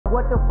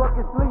What the fuck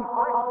is sleep?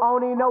 I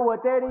don't even know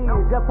what that is.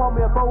 Just pull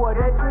me up over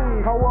that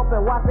tree. Hold up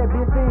and watch that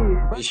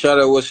bitch Hey, shout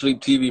out What's Sleep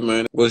TV,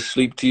 man. What's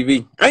Sleep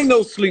TV? Ain't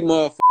no sleep,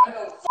 motherfucker.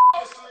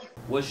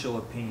 What's your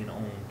opinion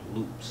on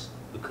loops?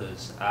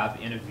 Because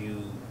I've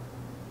interviewed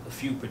a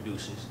few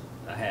producers.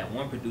 I had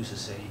one producer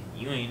say,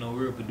 you ain't no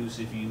real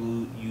producer if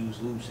you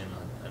use loops, and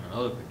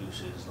another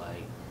producer is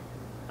like,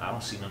 I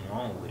don't see nothing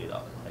wrong with it.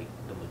 Like,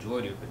 the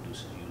majority of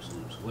producers use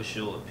loops. What's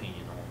your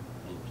opinion on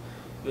loops?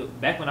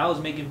 Back when I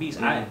was making beats,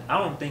 I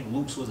don't think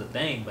loops was a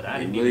thing, but I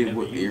didn't even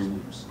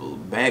use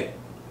loops. Back,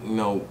 you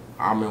know,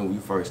 I remember when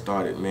we first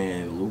started,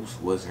 man, loops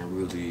wasn't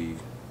really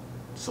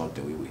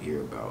something we would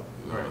hear about.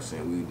 You know what I'm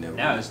saying? We never.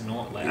 Now it's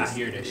normal. Like, I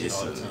hear that shit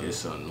all the time.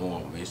 It's a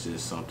norm. It's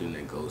just something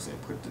that goes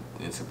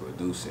into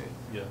producing.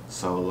 Yeah.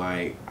 So,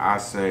 like, I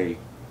say,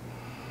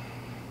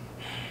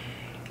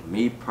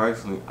 me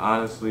personally,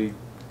 honestly,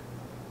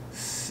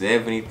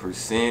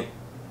 70%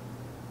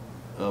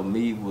 of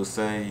me will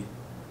say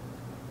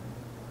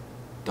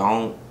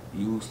don't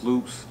use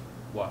loops.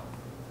 Why?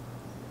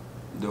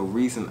 The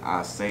reason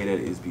I say that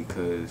is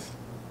because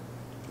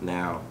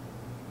now,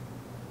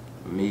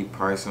 me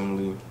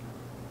personally,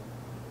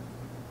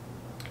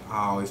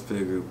 I always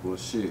figured, well,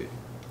 shit,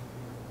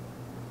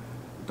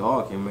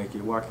 dog can make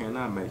it, why can't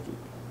I make it?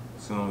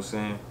 See what I'm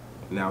saying?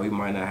 Now, we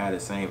might not have the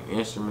same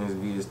instruments,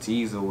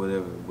 VSTs or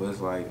whatever, but it's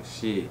like,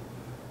 shit,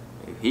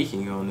 if he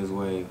can go in this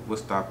way,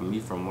 what's stopping me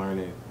from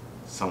learning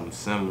something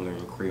similar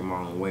and create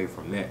my own way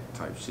from that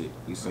type shit?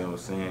 You see what I'm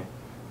saying?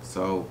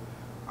 So,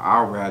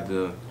 I'd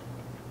rather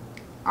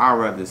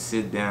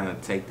sit down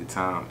and take the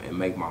time and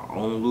make my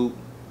own loop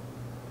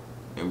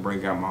and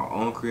bring out my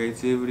own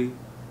creativity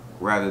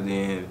rather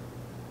than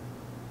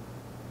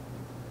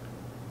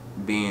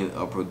being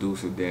a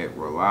producer that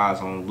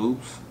relies on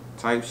loops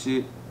type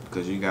shit.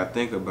 Because you gotta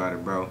think about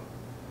it, bro.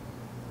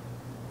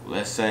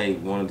 Let's say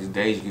one of these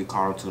days you get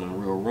called into them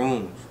real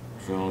rooms,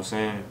 you know what I'm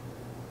saying?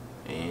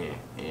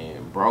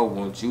 And bro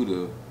wants you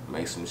to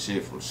make some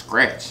shit from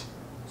scratch,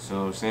 you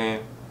know what I'm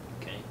saying?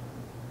 Okay.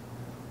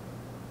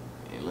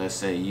 And let's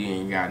say you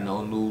ain't got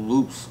no new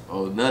loops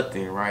or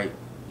nothing, right?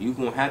 You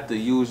gonna have to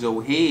use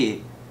your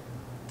head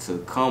to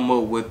come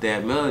up with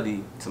that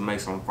melody to make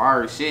some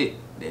fire shit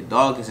that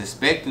dog is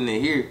expecting to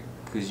hear,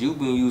 because you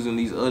been using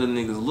these other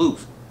niggas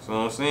loops, you know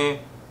what I'm saying?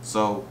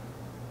 So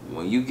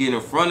when you get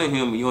in front of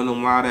him, you on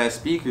them loud ass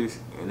speakers,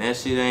 and that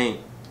shit ain't,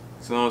 you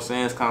know what I'm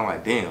saying? It's kind of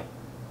like, damn,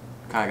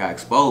 kind of got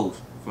exposed.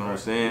 You know what I'm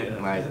saying?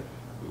 Yeah. Like,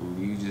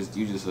 you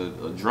just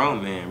a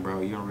drum man,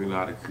 bro. You don't really know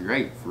how to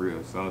create for real. You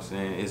know what I'm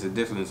saying? It's a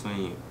difference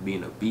between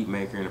being a beat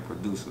maker and a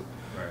producer.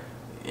 Right.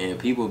 And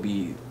people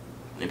get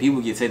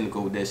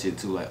technical with that shit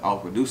too. Like, all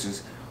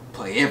producers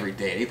play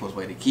everything. They supposed to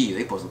play the keys.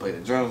 They supposed to play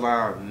the drums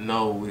loud.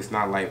 No, it's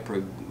not like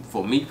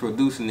for me.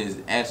 Producing is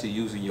actually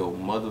using your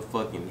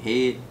motherfucking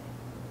head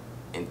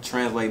and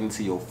translating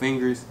to your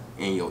fingers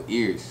and your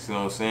ears. You know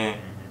what I'm saying?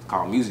 It's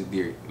called music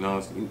theory. You know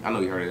what I'm saying? I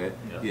know you heard of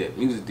that. Yeah,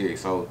 music theory.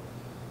 So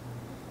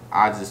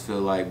I just feel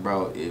like,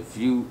 bro, if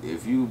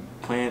you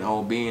plan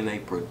on being a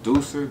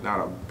producer, not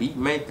a beat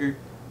maker,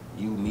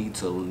 you need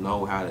to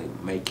know how to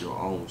make your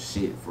own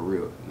shit for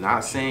real.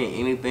 Not saying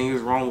anything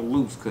is wrong with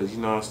loops, because,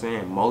 you know what I'm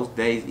saying, most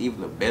days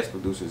even the best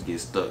producers get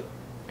stuck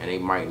and they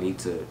might need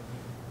to,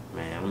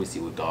 man, let me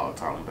see what dog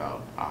talking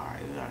about.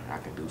 Alright, I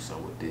can do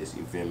something with this.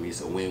 You feel me?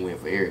 It's a win-win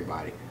for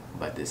everybody.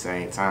 But at the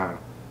same time,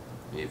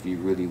 if you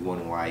really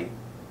want to, like,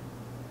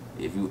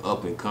 if you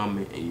up and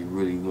coming and you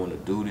really want to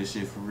do this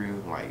shit for real,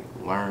 like,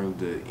 learn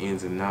the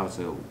ins and outs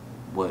of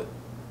what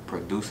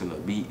producing a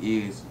beat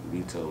is, you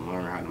need to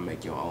learn how to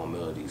make your own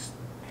melodies,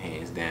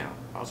 hands down.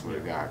 I swear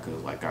to God,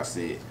 because like I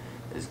said,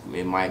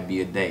 it might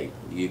be a day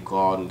you get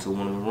called into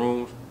one of the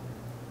rooms,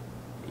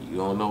 you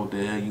don't know what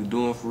the hell you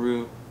doing for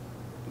real,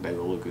 they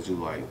gonna look at you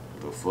like,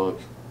 the fuck?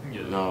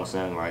 You know what I'm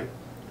saying? Like,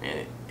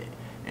 and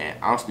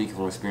I'm speaking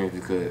from experience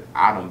because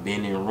I done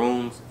been in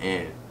rooms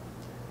and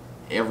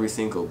every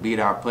single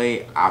beat I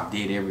played, I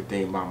did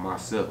everything by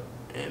myself.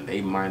 And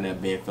they might not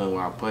have been feeling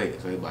when I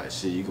played. So they like,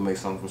 shit, you can make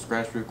something from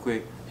scratch real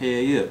quick? Hell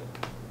yeah.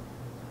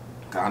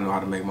 Cause I know how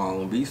to make my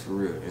own beats for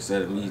real.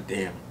 Instead of me,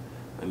 damn,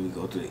 let me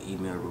go to the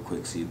email real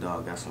quick, see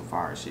dog got some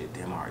fire shit.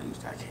 Damn, I already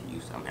used that. I can't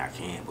use it. I mean, I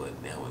can,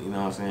 but that one, you know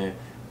what I'm saying?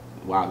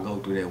 Why go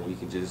through that when you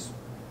can just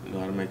know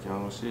how to make your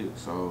own shit?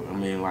 So, I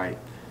mean, like,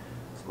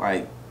 it's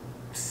like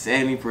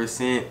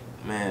 70%,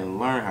 man,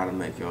 learn how to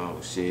make your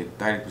own shit.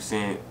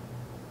 30%,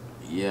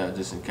 yeah,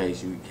 just in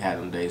case you had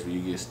them days where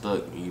you get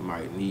stuck and you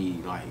might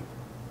need, like,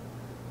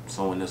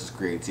 someone else's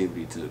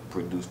creativity to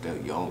produce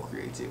your own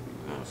creativity,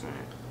 you know what I'm saying?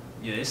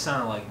 Yeah, it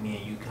sounded like me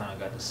and you kind of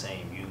got the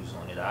same views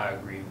on it. I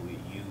agree with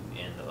you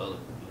and the other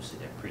producer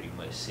that pretty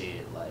much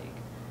said, like,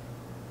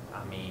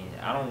 I mean,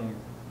 I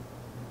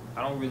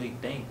don't really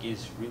think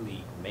it's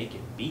really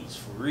making beats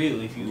for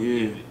real,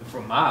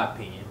 from my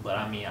opinion. But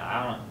I mean,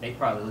 they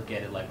probably look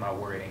at it like my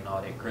word ain't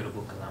all that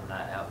credible because I'm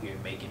not out here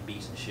making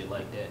beats and shit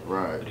like that.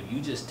 Right. But if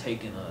you just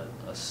taking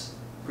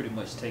pretty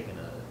much taking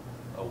a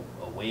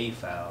wave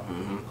file,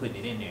 putting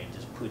it in there and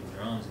just putting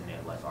drums in there,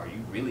 like, are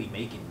you really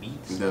making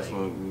beats? That's like,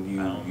 what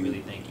I don't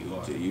really think you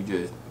are. You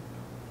just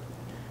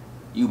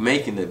You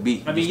making the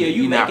beat. I mean, yeah,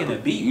 you making the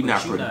beat. You're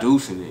not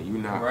producing it. You're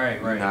not.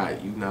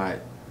 Right.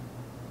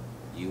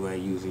 You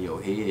ain't using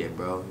your head,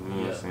 bro. You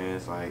know what I'm saying?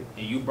 It's like.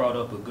 And you brought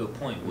up a good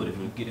point. What if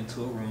you get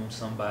into a room,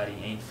 somebody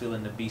ain't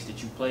feeling the beats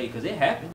that you play? Because it happens.